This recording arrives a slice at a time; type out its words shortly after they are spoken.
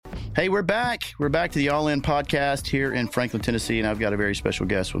Hey, we're back. We're back to the All In podcast here in Franklin, Tennessee, and I've got a very special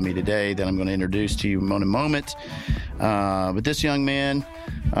guest with me today that I'm going to introduce to you in a moment. But this young man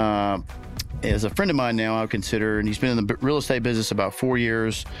is a friend of mine now, I would consider, and he's been in the real estate business about 4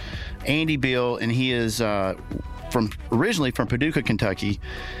 years. Andy Beal, and he is originally from Paducah, Kentucky.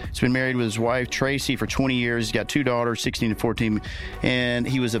 He's been married with his wife, Tracy, for 20 years. He's got two daughters, 16 and 14, and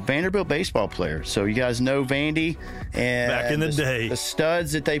he was a Vanderbilt baseball player. So you guys know Vandy. And back in the day. The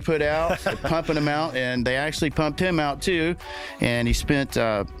studs that they put out, pumping them out, and they actually pumped him out too. And he spent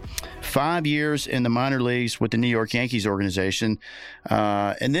 5 years in the minor leagues with the New York Yankees organization,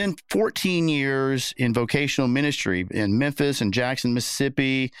 and then 14 years in vocational ministry in Memphis and Jackson,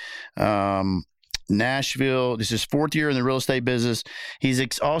 Mississippi, Nashville. This is his fourth year in the real estate business.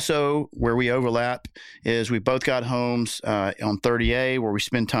 He's also, where we overlap, is we both got homes on 30A, where we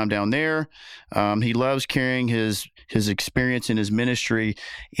spend time down there. He loves carrying his experience in his ministry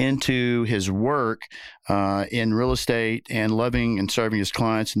into his work in real estate, and loving and serving his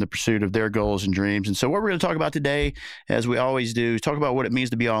clients in the pursuit of their goals and dreams. And so what we're going to talk about today, as we always do, is talk about what it means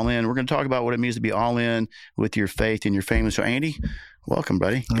to be all in. We're going to talk about what it means to be all in with your faith and your family. So Andy, welcome,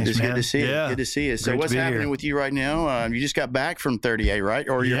 buddy. Thanks, Good to see you. Yeah. Good to see you. So Great what's happening here. with you right now? You just got back from 30A, right?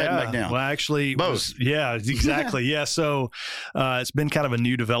 Or you're heading back down? Well, actually, both. Yeah, exactly. Yeah. So it's been kind of a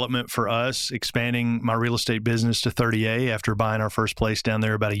new development for us, expanding my real estate business to 30A after buying our first place down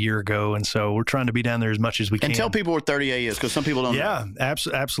there about a year ago. And so we're trying to be down there as much as we can. And tell people what 30A is, because some people don't know. Yeah,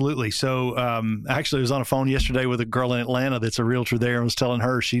 absolutely. So actually, I was on a phone yesterday with a girl in Atlanta that's a realtor there, and was telling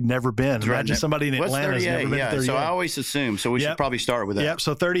her she'd never been. Imagine somebody in Atlanta has never been to 30A. So I always assume. So we should probably start with that. Yep.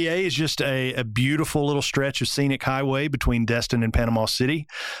 So 30A is just a beautiful little stretch of scenic highway between Destin and Panama City,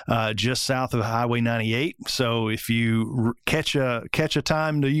 just south of Highway 98. So if you catch a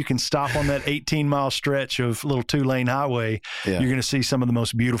time that you can stop on that 18-mile stretch of little 2-lane highway, you're going to see some of the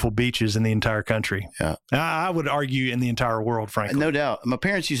most beautiful beaches in the entire country. Yeah. I would argue in the entire world, frankly. No doubt. My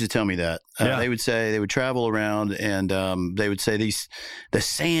parents used to tell me that. They would say they would travel around, and they would say the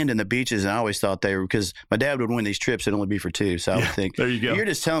sand and the beaches, and I always thought they were, because my dad would win these trips, it'd only be for two. So I would think, there you go. You're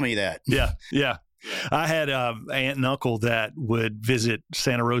just telling me that. Yeah. I had an aunt and uncle that would visit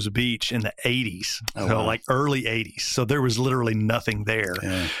Santa Rosa Beach in the 80s, like early 80s. So there was literally nothing there.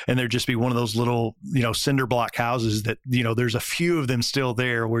 Yeah. And there'd just be one of those little, cinder block houses that, there's a few of them still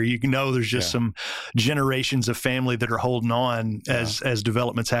there, where there's just some generations of family that are holding on as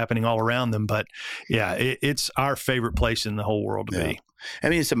development's happening all around them. But it's our favorite place in the whole world to be. I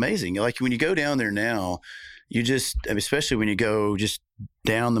mean, it's amazing. Like when you go down there now, especially when you go just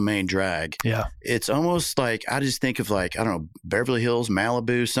down the main drag. Yeah. It's almost like, I just think of Beverly Hills,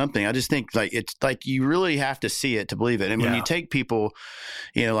 Malibu, something. I just think it's like you really have to see it to believe it. And when you take people,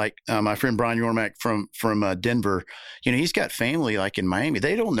 my friend Brian Yormack from Denver, he's got family in Miami.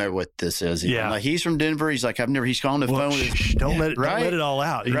 They don't know what this is. Even. Yeah. He's from Denver. He's he's calling the phone. Don't let it all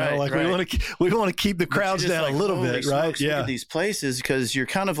out. We want to keep the crowds down a little bit, right? Look at these places, because you're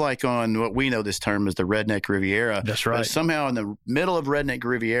kind of on what we know this term as the Redneck Riviera. That's right. But somehow in the middle of Redneck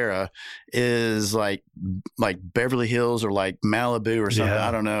Riviera is like Beverly Hills or like Malibu or something.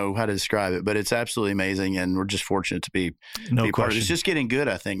 I don't know how to describe it, but it's absolutely amazing, and we're just fortunate to be part of it. It's just getting good,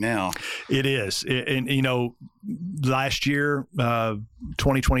 I think, now. It is. Last year,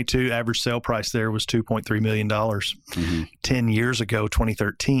 2022, average sale price there was $2.3 million. Mm-hmm. 10 years ago,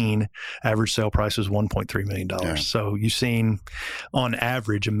 2013, average sale price was $1.3 million. Yeah. So you've seen, on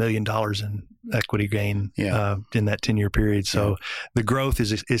average, $1 million in equity gain in that 10-year period. So the growth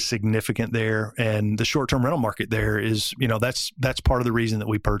is significant there, and the short-term rental market there is, that's part of the reason that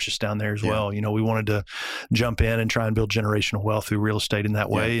we purchased down there as well. We wanted to jump in and try and build generational wealth through real estate in that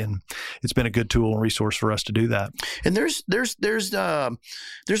way, and it's been a good tool and resource for us to do that. And there's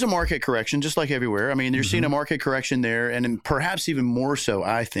a market correction, just like everywhere. I mean, you're seeing a market correction there, and perhaps even more so,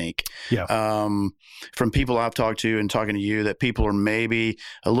 I think, from people I've talked to and talking to you, that people are maybe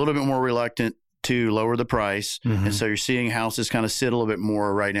a little bit more reluctant to lower the price. Mm-hmm. And so you're seeing houses kind of sit a little bit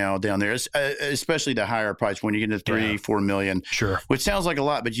more right now down there, especially the higher price when you get into $3-4 million, which sounds like a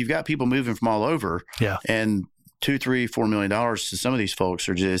lot, but you've got people moving from all over. Yeah. And $2, $3, $4 million to some of these folks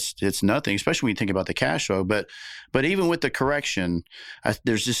are it's nothing, especially when you think about the cash flow. But even with the correction,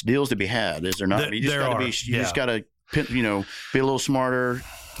 there's just deals to be had, is there not? You just got to be a little smarter.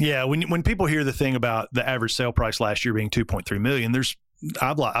 Yeah. When people hear the thing about the average sale price last year being $2.3 million,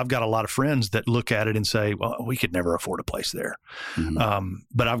 I've got a lot of friends that look at it and say, well, we could never afford a place there. Mm-hmm.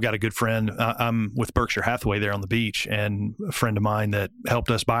 But I've got a good friend. I'm with Berkshire Hathaway there on the beach, and a friend of mine that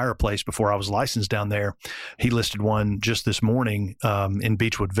helped us buy our place before I was licensed down there, he listed one just this morning in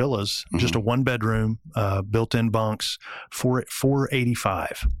Beechwood Villas, just a one-bedroom, built-in bunks,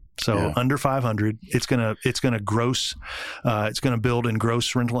 $485. So under 500, it's going to build in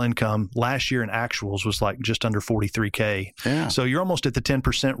gross rental income. Last year in actuals was like just under 43K. Yeah. So you're almost at the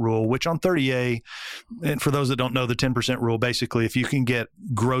 10% rule, which on 30A, and for those that don't know the 10% rule, basically if you can get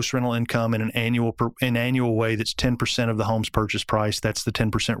gross rental income in an annual way that's 10% of the home's purchase price, that's the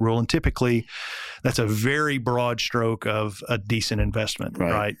 10% rule. And typically that's a very broad stroke of a decent investment,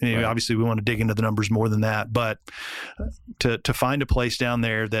 right? Obviously we want to dig into the numbers more than that, but to find a place down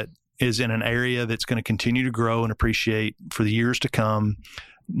there that is in an area that's going to continue to grow and appreciate for the years to come.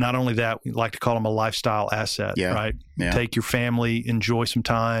 Not only that, we like to call them a lifestyle asset, right? Yeah. Take your family, enjoy some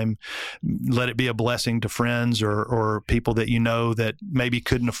time, let it be a blessing to friends or people that you know that maybe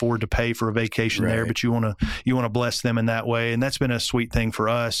couldn't afford to pay for a vacation there, but you want to bless them in that way. And that's been a sweet thing for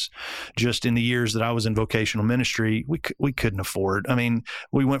us. Just in the years that I was in vocational ministry, we couldn't afford. I mean,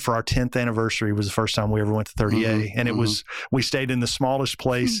 we went for our 10th anniversary was the first time we ever went to 30A, and it was we stayed in the smallest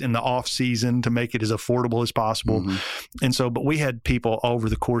place in the off season to make it as affordable as possible. And so, but we had people over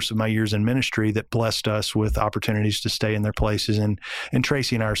the course of my years in ministry that blessed us with opportunities to stay in their places. And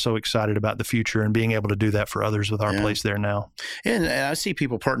Tracy and I are so excited about the future and being able to do that for others with our place there now. And I see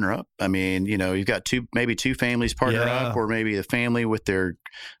people partner up. I mean, you've got maybe two families partner up, or maybe a family with their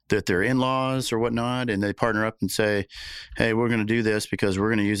in-laws or whatnot, and they partner up and say, hey, we're going to do this because we're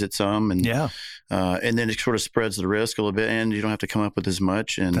going to use it some. And and then it sort of spreads the risk a little bit, and you don't have to come up with as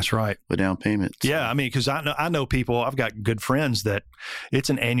much. And that's right. With down payments. Yeah. I mean, because I know people, I've got good friends that it's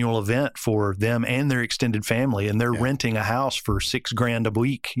an annual event for them and their extended family, and they're renting a house for $6,000 a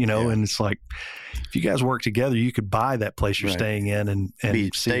week, and it's like, if you guys work together, you could buy that place you're staying in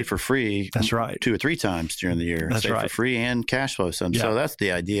and stay for free. That's right. 2 or 3 times during the year. That's stay for free and cash flow some. So that's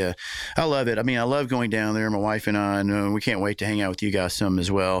the idea. I love it. I mean, I love going down there. My wife and I, and we can't wait to hang out with you guys some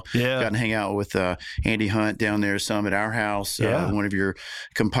as well. Yeah. Got to hang out with Andy Hunt down there some at our house. One of your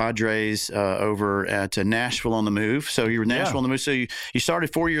compadres over at Nashville on the Move. So you were Nashville on the Move. So you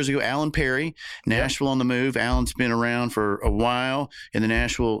started 4 years ago, Alan Perry, Nashville on the Move. Alan's been around for a while in the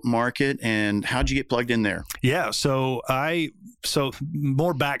Nashville market. And how'd you get plugged in there? Yeah. So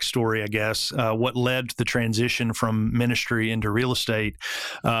more backstory, I guess. What led to the transition from ministry into real estate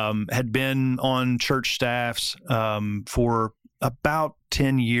had been on church staffs for about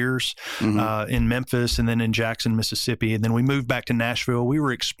 10 years in Memphis and then in Jackson, Mississippi. And then we moved back to Nashville. We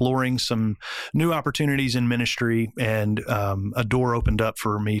were exploring some new opportunities in ministry, and a door opened up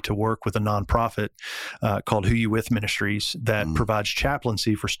for me to work with a nonprofit called Who You With Ministries that provides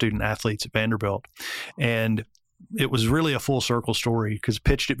chaplaincy for student athletes at Vanderbilt. And it was really a full circle story because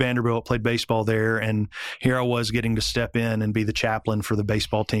pitched at Vanderbilt, played baseball there, and here I was getting to step in and be the chaplain for the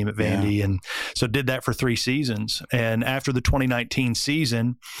baseball team at Vandy. And so did that for 3 seasons. And after the 2019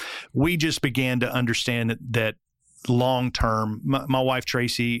 season, we just began to understand that long term, my wife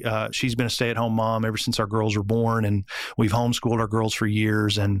Tracy, she's been a stay-at-home mom ever since our girls were born, and we've homeschooled our girls for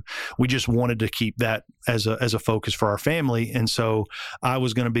years, and we just wanted to keep that as a focus for our family. And so I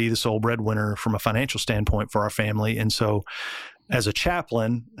was going to be the sole breadwinner from a financial standpoint for our family. And so as a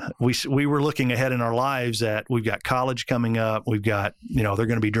chaplain, we were looking ahead in our lives that we've got college coming up, we've got, they're going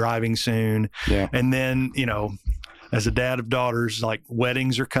to be driving soon, and then as a dad of daughters, like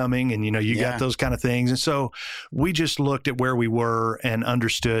weddings are coming, and you got those kind of things. And so we just looked at where we were and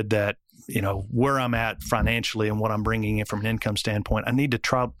understood that where I'm at financially and what I'm bringing in from an income standpoint, I need to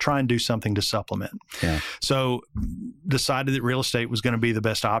try and do something to supplement. So decided that real estate was going to be the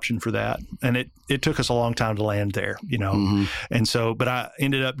best option for that. And it took us a long time to land there, And so, but I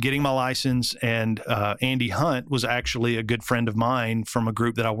ended up getting my license, and Andy Hunt was actually a good friend of mine from a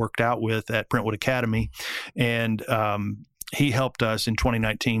group that I worked out with at Brentwood Academy. And he helped us in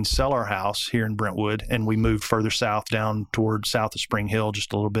 2019 sell our house here in Brentwood, and we moved further south down towards south of Spring Hill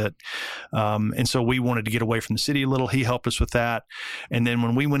just a little bit. And so we wanted to get away from the city a little. He helped us with that. And then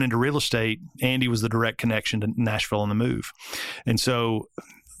when we went into real estate, Andy was the direct connection to Nashville on the Move. And so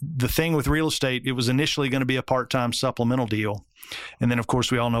the thing with real estate, it was initially going to be a part-time supplemental deal. And then, of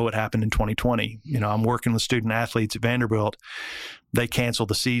course, we all know what happened in 2020. I'm working with student athletes at Vanderbilt. They cancel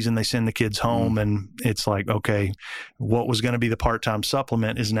the season. They send the kids home. And it's like, okay, what was going to be the part-time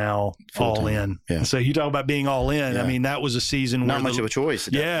supplement is now all in. So you talk about being all in. I mean, that was a season not much of a choice.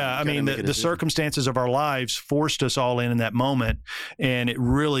 I mean, the circumstances of our lives forced us all in that moment. And it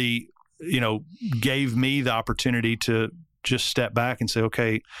really, gave me the opportunity to just step back and say,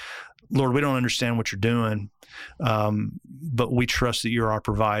 okay, Lord, we don't understand what you're doing. but we trust that you're our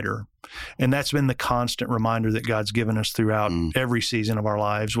provider. And that's been the constant reminder that God's given us throughout every season of our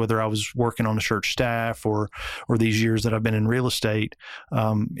lives, whether I was working on the church staff or these years that I've been in real estate.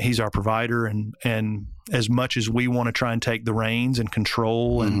 He's our provider. And as much as we want to try and take the reins and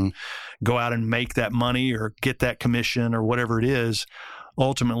control and go out and make that money or get that commission or whatever it is,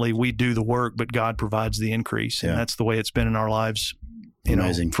 ultimately we do the work, but God provides the increase. And that's the way it's been in our lives,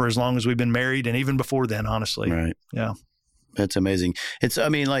 Amazing. For as long as we've been married and even before then, honestly. Right. Yeah. That's amazing.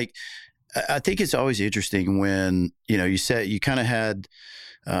 I think it's always interesting when, you said you kind of had,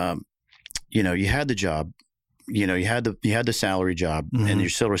 you had the job, you had the salary job and you're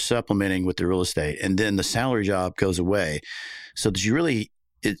sort of supplementing with the real estate, and then the salary job goes away. So did you really,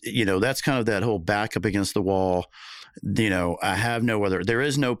 that's kind of that whole back up against the wall. I have no other. There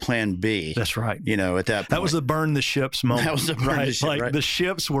is no plan B. That's right. At that point. That was the burn the ships moment. That was the burn the ship, like right? The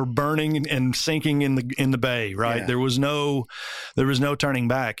ships were burning and sinking in the bay. Right. Yeah. There was no turning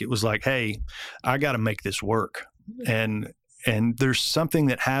back. It was like, hey, I got to make this work. And there's something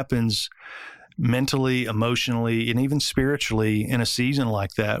that happens mentally, emotionally, and even spiritually in a season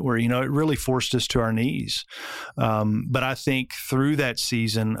like that where, it really forced us to our knees. But I think through that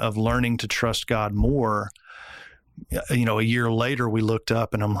season of learning to trust God more, a year later, we looked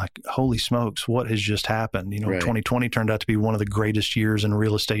up and I'm like, holy smokes, what has just happened? Right. 2020 turned out to be one of the greatest years in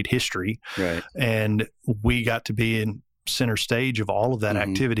real estate history. Right. And we got to be in center stage of all of that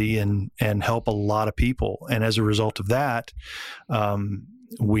activity and help a lot of people. And as a result of that,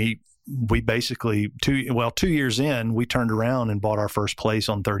 we basically 2 years in, we turned around and bought our first place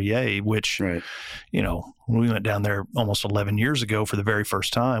on 30A, which, we went down there almost 11 years ago for the very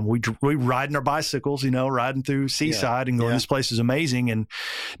first time. We riding our bicycles, riding through Seaside and going, this place is amazing. And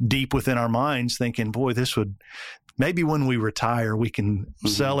deep within our minds thinking, boy, maybe when we retire, we can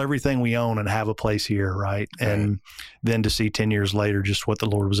sell everything we own and have a place here. Right. And then to see 10 years later, just what the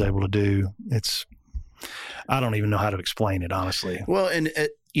Lord was able to do. I don't even know how to explain it, honestly. Well, and I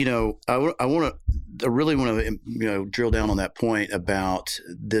really want to, drill down on that point about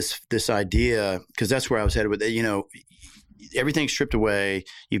this idea, because that's where I was headed with it. Everything's stripped away.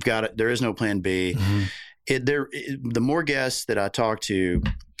 You've got it. There is no plan B. The more guests that I talk to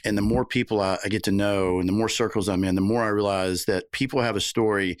and the more people I get to know and the more circles I'm in, the more I realize that people have a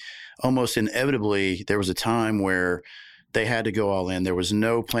story. Almost inevitably, there was a time where they had to go all in. There was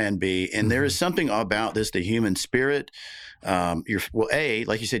no plan B. And there is something about this, the human spirit. Like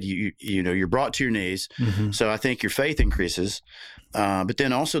you said, you're brought to your knees. So I think your faith increases. But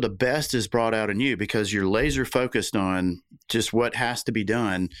then also the best is brought out in you because you're laser focused on just what has to be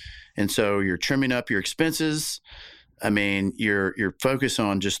done. And so you're trimming up your expenses. I mean, you're focused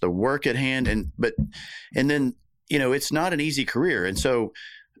on just the work at hand. And then, it's not an easy career. And so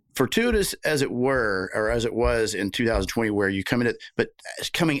fortuitous as it were, or as it was in 2020, where you come in, but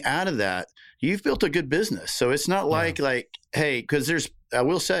coming out of that, you've built a good business. So it's not like, hey, because I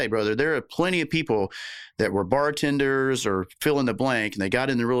will say, brother, there are plenty of people that were bartenders or fill in the blank, and they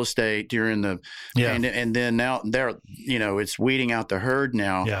got into real estate during the, and then now they're, it's weeding out the herd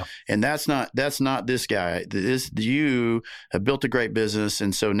now. Yeah. And that's not this guy. You have built a great business.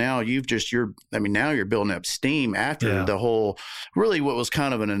 And so now now you're building up steam after the whole, really what was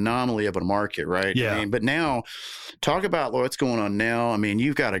kind of an anomaly of a market, right? Yeah. But now talk about what's going on now.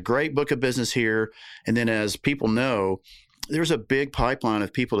 You've got a great book of business here. And then as people know, there's a big pipeline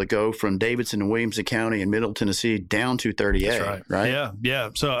of people that go from Davidson and Williamson County and Middle Tennessee down to 30A. That's right? Yeah.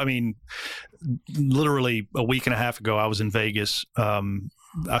 Yeah. So, literally a week and a half ago, I was in Vegas.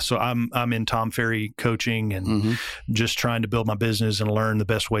 So I'm in Tom Ferry coaching and just trying to build my business and learn the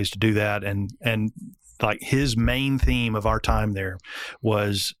best ways to do that. And like his main theme of our time there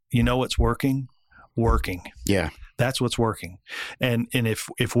was, what's working? Working. Yeah. That's what's working. And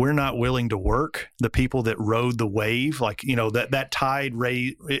if we're not willing to work, the people that rode the wave, that tide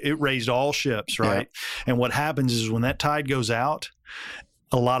raised all ships, right? Yeah. And what happens is when that tide goes out,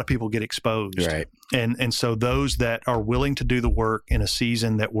 a lot of people get exposed. Right. And so those that are willing to do the work in a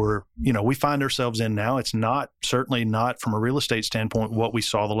season that we find ourselves in now, it's certainly not from a real estate standpoint what we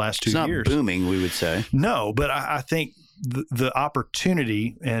saw the last 2 years. It's not booming, we would say. No, but I think the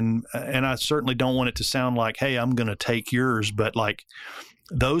opportunity, and I certainly don't want it to sound like, hey, I'm going to take yours, but like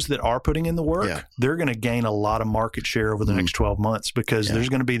those that are putting in the work, they're going to gain a lot of market share over the next 12 months because there's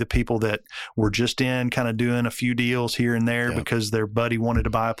going to be the people that were just in kind of doing a few deals here and there because their buddy wanted to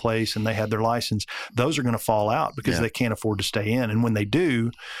buy a place and they had their license. Those are going to fall out because they can't afford to stay in. And when they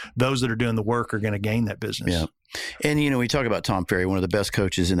do, those that are doing the work are going to gain that business. Yeah. And, we talk about Tom Ferry, one of the best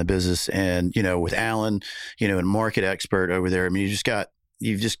coaches in the business, and, with Alan, and market expert over there. You just got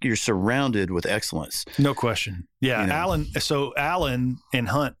you're surrounded with excellence. No question. Yeah. Alan and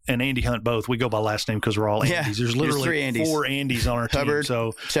Hunt and Andy Hunt both, we go by last name because we're all Andys. There's literally 4 Andys on our Hubbard, team.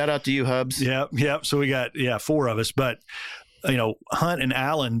 So shout out to you, Hubs. Yep. So we got 4 of us, but Hunt and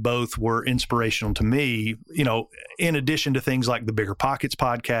Alan both were inspirational to me, in addition to things like the Bigger Pockets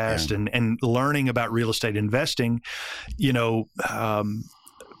podcast and learning about real estate investing. You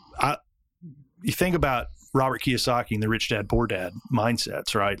think about Robert Kiyosaki and the Rich Dad, Poor Dad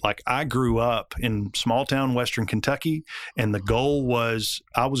mindsets, right? Like, I grew up in small town Western Kentucky, and the goal was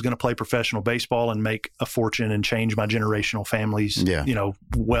I was going to play professional baseball and make a fortune and change my generational family's,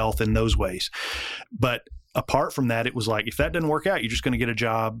 wealth in those ways. But apart from that, it was like, if that doesn't work out, you're just going to get a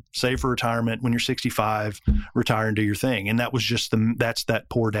job, save for retirement. When you're 65, retire and do your thing. And that was just that's that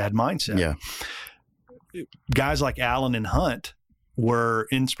poor dad mindset. Yeah. Guys like Alan and Hunt were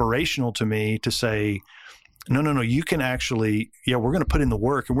inspirational to me to say, no, you can actually, we're going to put in the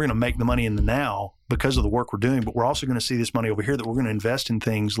work and we're going to make the money in the now because of the work we're doing, but we're also going to see this money over here that we're going to invest in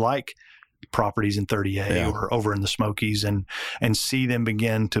things like properties in 30A or over in the Smokies and see them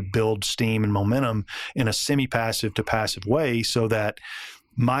begin to build steam and momentum in a semi-passive to passive way, so that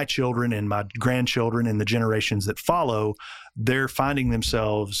my children and my grandchildren and the generations that follow, they're finding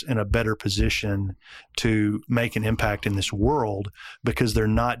themselves in a better position to make an impact in this world because they're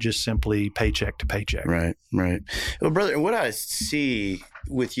not just simply paycheck to paycheck. Right. Well, brother, what I see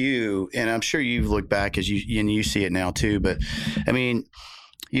with you, and I'm sure you've looked back and you see it now too, but I mean,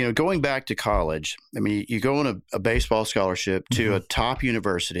 going back to college, I mean, you go on a baseball scholarship to a top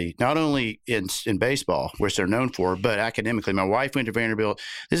university, not only in baseball, which they're known for, but academically. My wife went to Vanderbilt.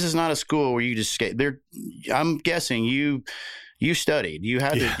 This is not a school where you just skate. I'm guessing you studied. You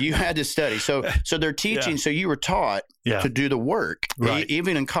had to study. So they're teaching. So you were taught to do the work,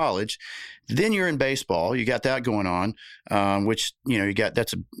 even in college. Then you're in baseball. You got that going on, which you got.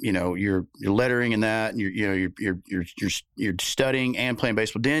 That's you're lettering in that, and you're studying and playing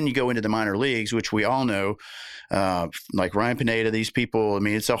baseball. Then you go into the minor leagues, which we all know, like Ryan Pineda. These people. I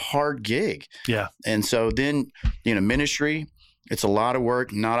mean, it's a hard gig. Yeah. And so then ministry. It's a lot of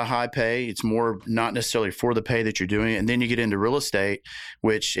work, not a high pay. It's more not necessarily for the pay that you're doing. And then you get into real estate,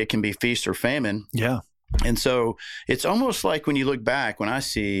 which it can be feast or famine. Yeah. And so it's almost like when you look back, when I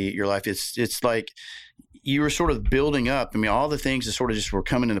see your life, it's like you were sort of building up. I mean, all the things that sort of just were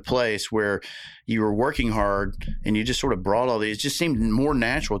coming into place where you were working hard and you just sort of brought all these. It just seemed more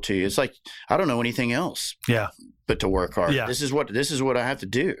natural to you. It's like, I don't know anything else. Yeah. But to work hard. Yeah. This is what I have to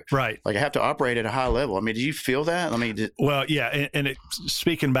do. Right. Like I have to operate at a high level. I mean, did you feel that? I mean, well, yeah. And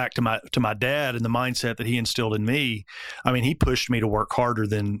speaking back to my dad and the mindset that he instilled in me, I mean, he pushed me to work harder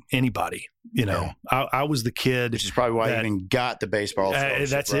than anybody. I was the kid. Which is probably why you even got the baseball scholarship.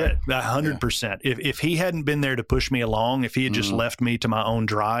 That's right? 100%. If he hadn't been there to push me along, if he had just left me to my own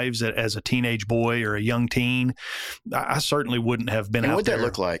drives as a teenage boy or a young teen, I certainly wouldn't have been out there. What'd that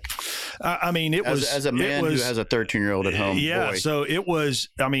look like? I mean, it was... As a man who has a 13-year-old at home. Yeah, boy. So it was,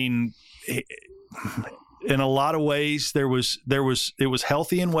 I mean... in a lot of ways, it was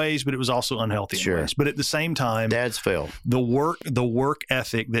healthy in ways, but it was also unhealthy in ways. But at the same time, Dad's failed. The work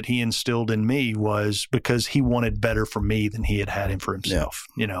ethic that he instilled in me was because he wanted better for me than he had for himself.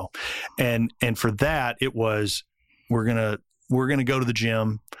 And for that, it was we're gonna go to the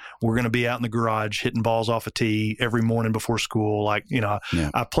gym. We're gonna be out in the garage hitting balls off a tee every morning before school. Like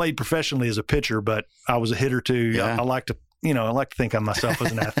I played professionally as a pitcher, but I was a hitter too. Yeah. I like to think of myself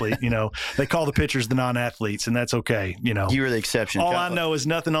as an athlete. They call the pitchers the non-athletes, and that's okay. You were the exception. All I know is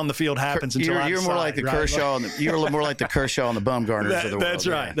nothing on the field happens until I decide. You're more like the Kershaw. You were more like the Kershaw and the Bumgarners of the world. That's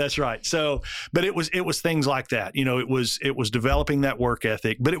right. Yeah. That's right. So, but it was things like that. It was developing that work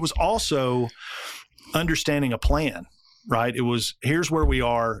ethic, but it was also understanding a plan. Right. It was, here's where we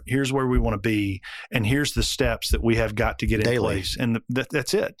are, here's where we want to be, and here's the steps that we have got to get in place. And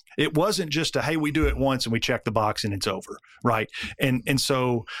that's it. It wasn't just hey, we do it once and we check the box and it's over. Right. And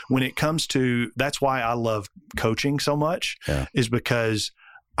so when it comes to, that's why I love coaching so much, is because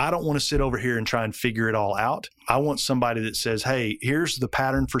I don't want to sit over here and try and figure it all out. I want somebody that says, hey, here's the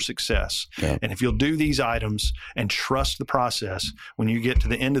pattern for success. Yeah. And if you'll do these items and trust the process, when you get to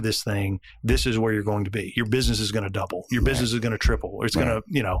the end of this thing, this is where you're going to be. Your business is going to double. Your business is going to triple. It's going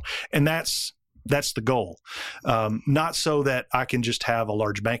to, and that's the goal. Not so that I can just have a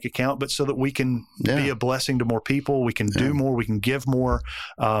large bank account, but so that we can be a blessing to more people. We can do more. We can give more.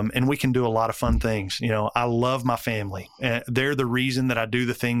 And we can do a lot of fun things. I love my family. They're the reason that I do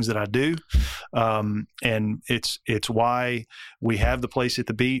the things that I do. And it's why we have the place at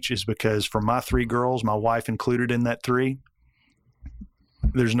the beach, is because for my 3 girls, my wife included in that 3,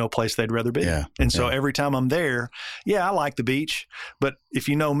 there's no place they'd rather be. Yeah. And so every time I'm there, I like the beach. But if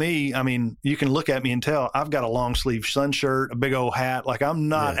you know me, I mean, you can look at me and tell I've got a long sleeve sun shirt, a big old hat. Like I'm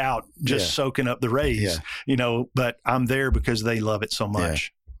not out just soaking up the rays, but I'm there because they love it so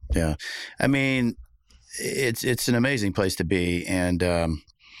much. Yeah. I mean, it's an amazing place to be. And,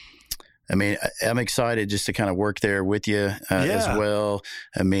 I mean, I'm excited just to kind of work there with you as well.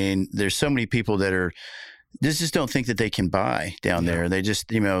 I mean, there's so many people that just don't think that they can buy down there. They just,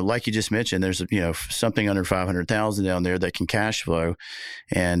 like you just mentioned, there's, something under 500,000 down there that can cash flow,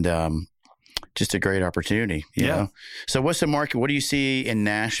 and just a great opportunity. You know? So what's the market? What do you see in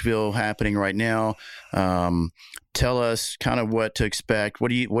Nashville happening right now? Tell us kind of what to expect. What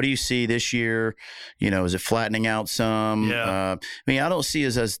do you see this year? Is it flattening out some? I mean, I don't see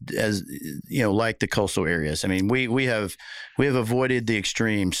as like the coastal areas. I mean, we have avoided the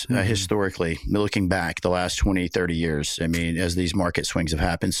extremes historically, looking back the last 20, 30 years. I mean, as these market swings have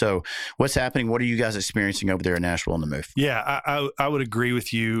happened. So what's happening? What are you guys experiencing over there in Nashville on the move? Yeah, I would agree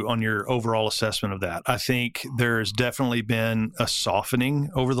with you on your overall assessment of that. I think there has definitely been a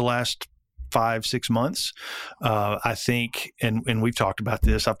softening over the last 5-6 months. I think, and we've talked about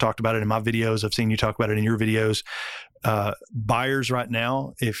this. I've talked about it in my videos. I've seen you talk about it in your videos. Buyers right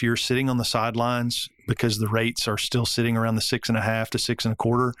now, if you're sitting on the sidelines because the rates are still sitting around the 6.5 to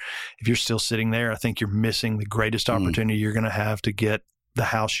 6.25, if you're still sitting there, I think you're missing the greatest opportunity you're going to have to get the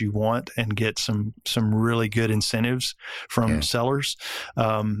house you want and get some really good incentives from sellers,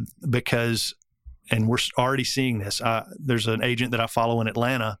 because. And we're already seeing this. There's an agent that I follow in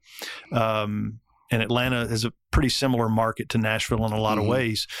Atlanta, and Atlanta is a pretty similar market to Nashville in a lot of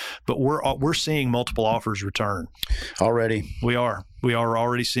ways. But we're seeing multiple offers return already. We are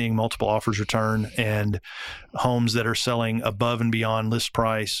already seeing multiple offers return, and homes that are selling above and beyond list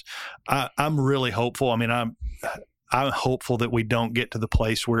price. I'm really hopeful. I mean, I'm hopeful that we don't get to the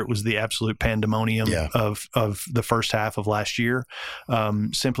place where it was the absolute pandemonium of the first half of last year,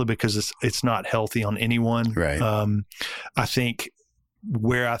 simply because it's not healthy on anyone. Right. I think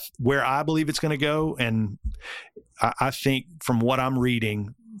where I believe it's going to go, and I think from what I'm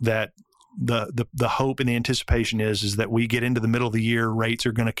reading that the hope and the anticipation is that we get into the middle of the year, rates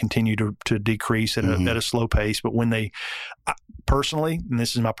are going to continue to decrease at a slow pace. But when personally, and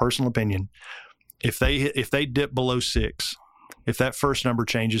this is my personal opinion, if they dip below 6, if that first number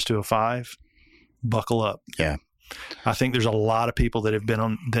changes to a 5, buckle up. Yeah. I think there's a lot of people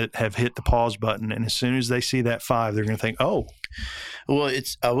that have hit the pause button, and as soon as they see that 5, they're going to think, "Oh." Well,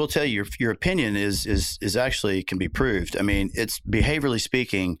 I will tell you, your opinion is actually can be proved. I mean, it's behaviorally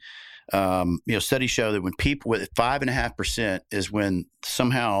speaking. Studies show that when people with 5.5% is when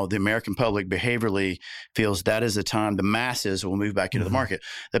somehow the American public behaviorally feels that is the time the masses will move back into the market.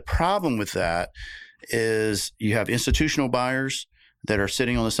 The problem with that is you have institutional buyers that are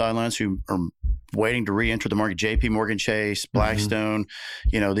sitting on the sidelines who are waiting to re-enter the market. JP Morgan Chase, Blackstone,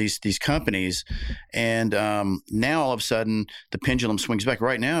 these companies. And now all of a sudden the pendulum swings back.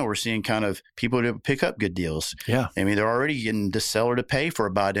 Right now we're seeing kind of people to pick up good deals. Yeah. I mean, they're already getting the seller to pay for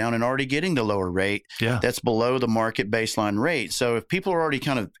a buy down and already getting the lower rate. Yeah. That's below the market baseline rate. So if people are already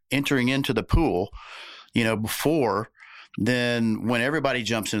kind of entering into the pool, before, then when everybody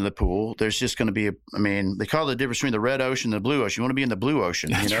jumps into the pool, there's just going to be they call it the difference between the red ocean and the blue ocean. You want to be in the blue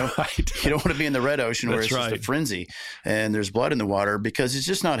ocean, That's right. You don't want to be in the red ocean where it's just a frenzy and there's blood in the water, because it's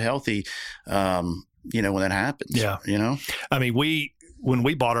just not healthy, when that happens. Yeah. I mean, when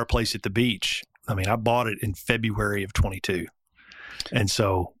we bought our place at the beach, I bought it in February of 22. And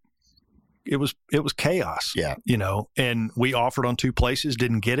so it was chaos. Yeah. And we offered on 2 places,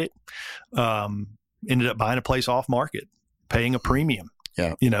 didn't get it. Ended up buying a place off market, paying a premium.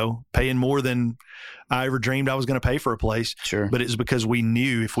 Yeah. Paying more than I ever dreamed I was going to pay for a place. Sure. But it's because we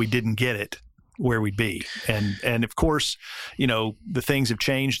knew if we didn't get it, where we'd be. And of course, the things have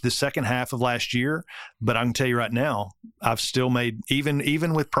changed the second half of last year, but I can tell you right now, I've still made,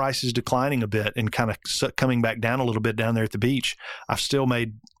 even with prices declining a bit and kind of coming back down a little bit down there at the beach, I've still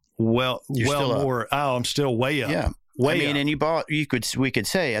made more. I'm still way up. Yeah. And you bought, we could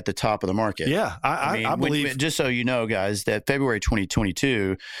say at the top of the market. Yeah. I believe. Just so you know, guys, that February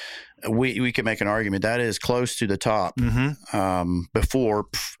 2022, we could make an argument that is close to the top. Before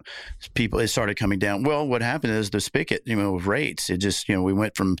it started coming down. Well, what happened is the spigot, with rates, it just, we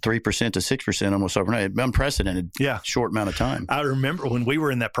went from 3% to 6% almost overnight. Unprecedented. Yeah. Short amount of time. I remember when we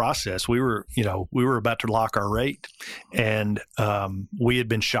were in that process, we were about to lock our rate, and we had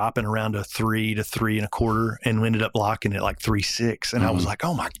been shopping around a 3 to 3.25, and we ended up locking it like 3.6. And I was like,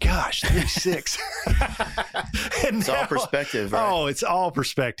 oh my gosh, 3.6. It's all perspective, right? Oh, it's all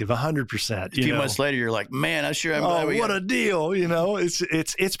perspective. 100%. 100%. A few months later, you're like, man, I'm sure I'm glad we what a deal.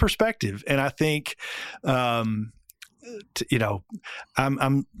 It's perspective. And I think, I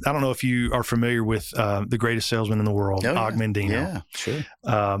don't know if you are familiar with the greatest salesman in the world, Og Mandino. Yeah, sure.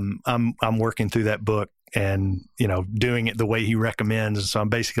 I'm working through that book and, doing it the way he recommends. And so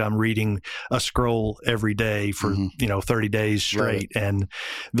I'm reading a scroll every day for, 30 days straight. Right. And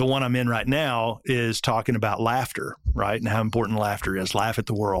the one I'm in right now is talking about laughter, right? And how important laughter is. Laugh at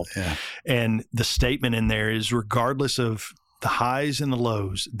the world. Yeah. And the statement in there is, regardless of the highs and the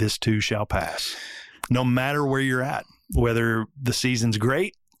lows, this too shall pass. No matter where you're at, whether the season's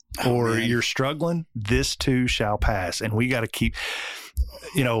great or you're struggling, this too shall pass. And we got to keep,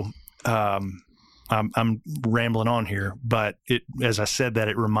 I'm rambling on here, but as I said that,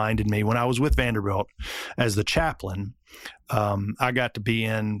 it reminded me when I was with Vanderbilt as the chaplain, I got to be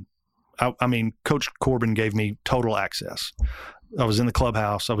Coach Corbin gave me total access. I was in the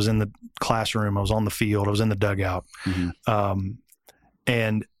clubhouse. I was in the classroom. I was on the field. I was in the dugout. Mm-hmm.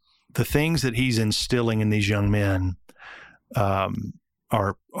 And the things that he's instilling in these young men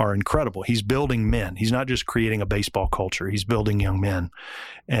are incredible. He's building men. He's not just creating a baseball culture. He's building young men.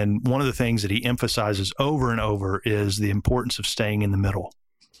 And one of the things that he emphasizes over and over is the importance of staying in the middle,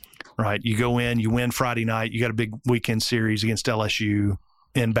 right? You go in, you win Friday night. You got a big weekend series against LSU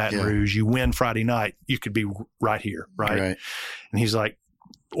in Baton Rouge. You win Friday night. You could be right here, right? And he's like,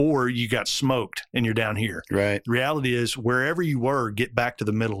 or you got smoked and you're down here. Right. The reality is, wherever you were, get back to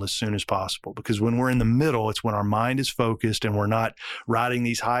the middle as soon as possible. Because when we're in the middle, it's when our mind is focused and we're not riding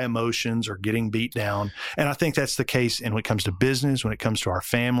these high emotions or getting beat down. And I think that's the case when it comes to business, when it comes to our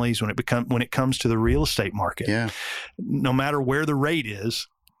families, when it comes to the real estate market. Yeah. No matter where the rate is,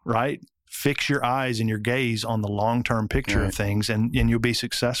 right? Fix your eyes and your gaze on the long-term picture of things, and you'll be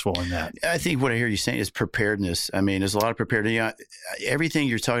successful in that. I think what I hear you saying is preparedness. I mean, there's a lot of preparedness. Everything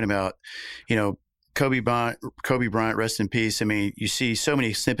you're talking about, Kobe Bryant, rest in peace. I mean, you see so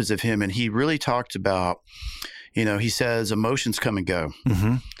many snippets of him, and he really talked about, he says emotions come and go.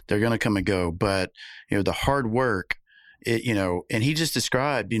 Mm-hmm. They're going to come and go. But, the hard work, and he just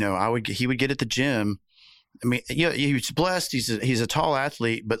described, he would get at the gym. I mean, he was blessed. He's a tall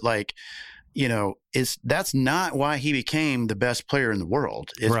athlete, but that's not why he became the best player in the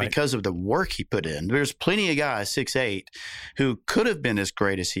world. It's because of the work he put in. There's plenty of guys 6'8" who could have been as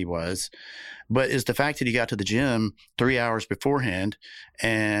great as he was, but it's the fact that he got to the gym 3 hours beforehand,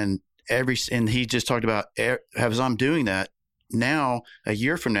 and he just talked about, as I'm doing that now, a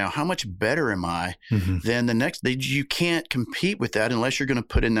year from now, how much better am I than the next? You can't compete with that unless you're going to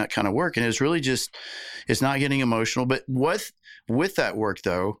put in that kind of work. And it's really it's not getting emotional. But with that work,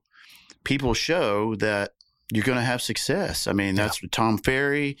 though, people show that you're going to have success. I mean, that's Tom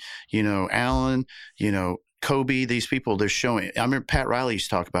Ferry, Allen, Kobe, these people, they're showing. I remember Pat Riley used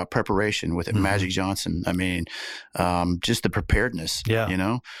to talk about preparation with Magic Johnson. I mean, just the preparedness,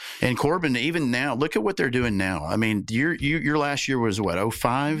 And Corbin, even now, look at what they're doing now. I mean, your last year was what,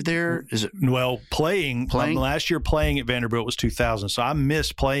 2005 there? Is it? Well, playing? Last year playing at Vanderbilt was 2000. So I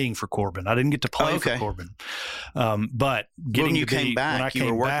missed playing for Corbin. I didn't get to play for Corbin. But getting you came back, when I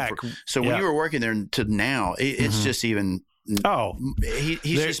came back. So when you were working there to now, it's just even.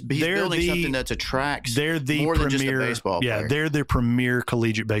 He's building something that attracts more than just a baseball player. Yeah, they're the premier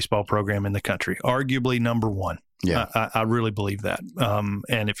collegiate baseball program in the country, arguably number one. Yeah, I really believe that.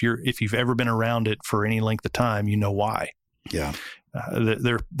 And if you've ever been around it for any length of time, you know why. Yeah,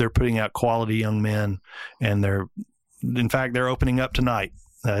 they're putting out quality young men, and they're opening up tonight.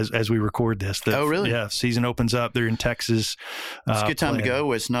 As we record this. Oh, really? Yeah, season opens up. They're in Texas. It's a good time to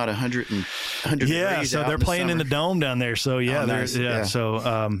go. It's not 100 degrees so they're playing in the dome down there. So, nice. So,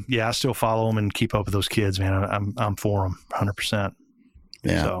 I still follow them and keep up with those kids, man. I'm for them 100%.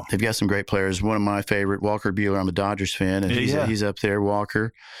 Yeah, so. They've got some great players. One of my favorite, Walker Buehler. I'm a Dodgers fan, and he's up there.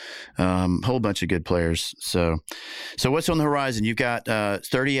 Walker, whole bunch of good players. So what's on the horizon? You've got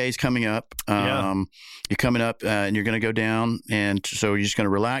 30As coming up. You're coming up, and you're going to go down, and so you're just going to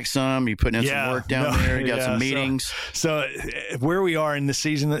relax some. You're putting in some work down there. You got some meetings. So where we are in this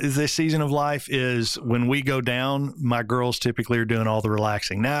season of life is when we go down. My girls typically are doing all the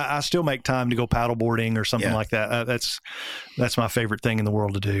relaxing. Now I still make time to go paddleboarding or something like that. That's my favorite thing in the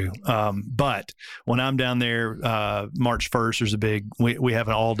world to do. But when I'm down there, March 1st, there's we have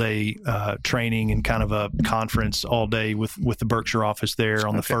an all day training and kind of a conference all day with the Berkshire office there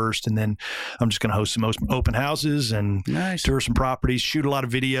on the 1st. And then I'm just going to host some open houses and tour some properties, shoot a lot of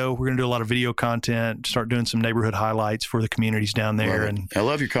video. We're going to do a lot of video content, start doing some neighborhood highlights for the communities down there. And I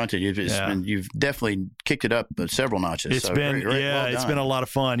love your content. You've definitely kicked it up several notches. It's been it's been a lot of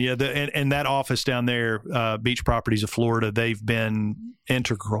fun. Yeah. And that office down there, Beach Properties of Florida, they've been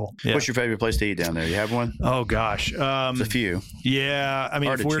integral. Yeah. What's your favorite place to eat down there? You have one? Oh gosh, There's a few. Yeah, I mean,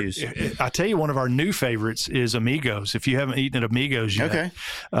 hard to choose. I tell you, one of our new favorites is Amigos. If you haven't eaten at Amigos yet, okay.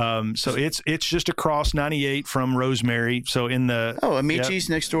 So it's just across 98 from Rosemary. So in the Amici's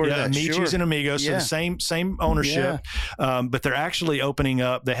next door to that. Amici's sure. and Amigos. So the same ownership, but they're actually opening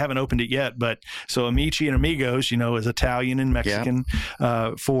up. They haven't opened it yet, but so Amici and Amigos, is Italian and Mexican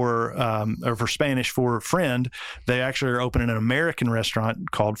for Spanish for friend. They actually are opening an American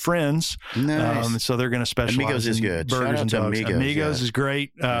restaurant called Friends. Nice. So they're going to specialize Amigos is in good. burgers and dogs. Amigos is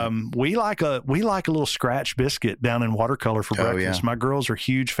great. We like a little scratch biscuit down in watercolor for breakfast. Yeah. My girls are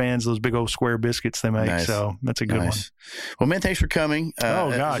huge fans of those big old square biscuits they make. Nice. So that's a good one. Well, man, thanks for coming.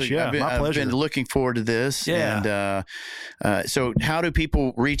 My pleasure. I've been looking forward to this. Yeah. And so, how do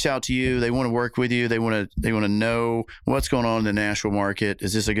people reach out to you? They want to work with you. They want to know what's going on in the Nashville market.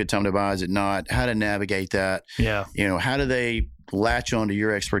 Is this a good time to buy? Is it not? How to navigate that? Yeah. How do they latch onto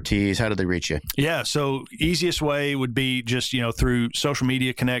your expertise? How do they reach you? Yeah. So easiest way would be just, through social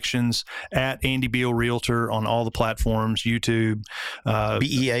media connections at Andy Beal Realtor on all the platforms, YouTube,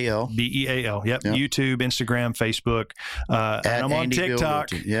 BEAL. BEAL. Yep. YouTube, Instagram, Facebook. And I'm on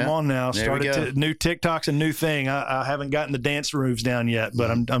TikTok. Come on now. Started new TikTok's a new thing. I haven't gotten the dance moves down yet,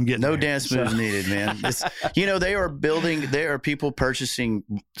 but I'm getting no there. Dance moves needed, man. There are people purchasing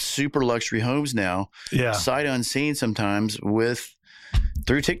super luxury homes now. Yeah. Sight unseen sometimes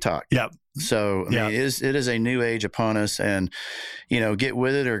through TikTok. Yep. So, I mean, it is a new age upon us, and, get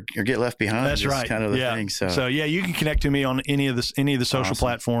with it or get left behind. That's right. Kind of the thing. So you can connect to me on any of the social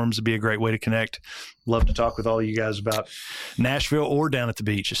platforms. It'd be a great way to connect. Love to talk with all of you guys about Nashville or down at the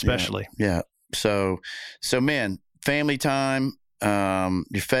beach, especially. Yeah. So man, family time,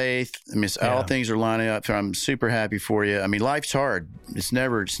 your faith. I mean, all things are lining up. So I'm super happy for you. I mean, life's hard. It's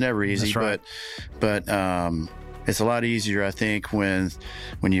never easy, right. but it's a lot easier, I think, when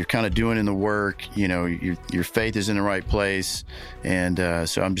you're kind of doing in the work. Your faith is in the right place, and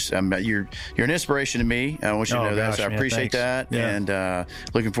so you're an inspiration to me. I want you to know that. So I appreciate that, and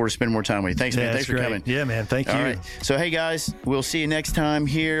looking forward to spending more time with you. Thanks, man. Thanks for coming. Yeah, man. Thank you. All right. So, hey guys, we'll see you next time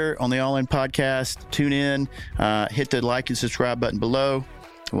here on the All In Podcast. Tune in, hit the like and subscribe button below.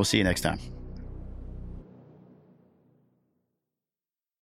 We'll see you next time.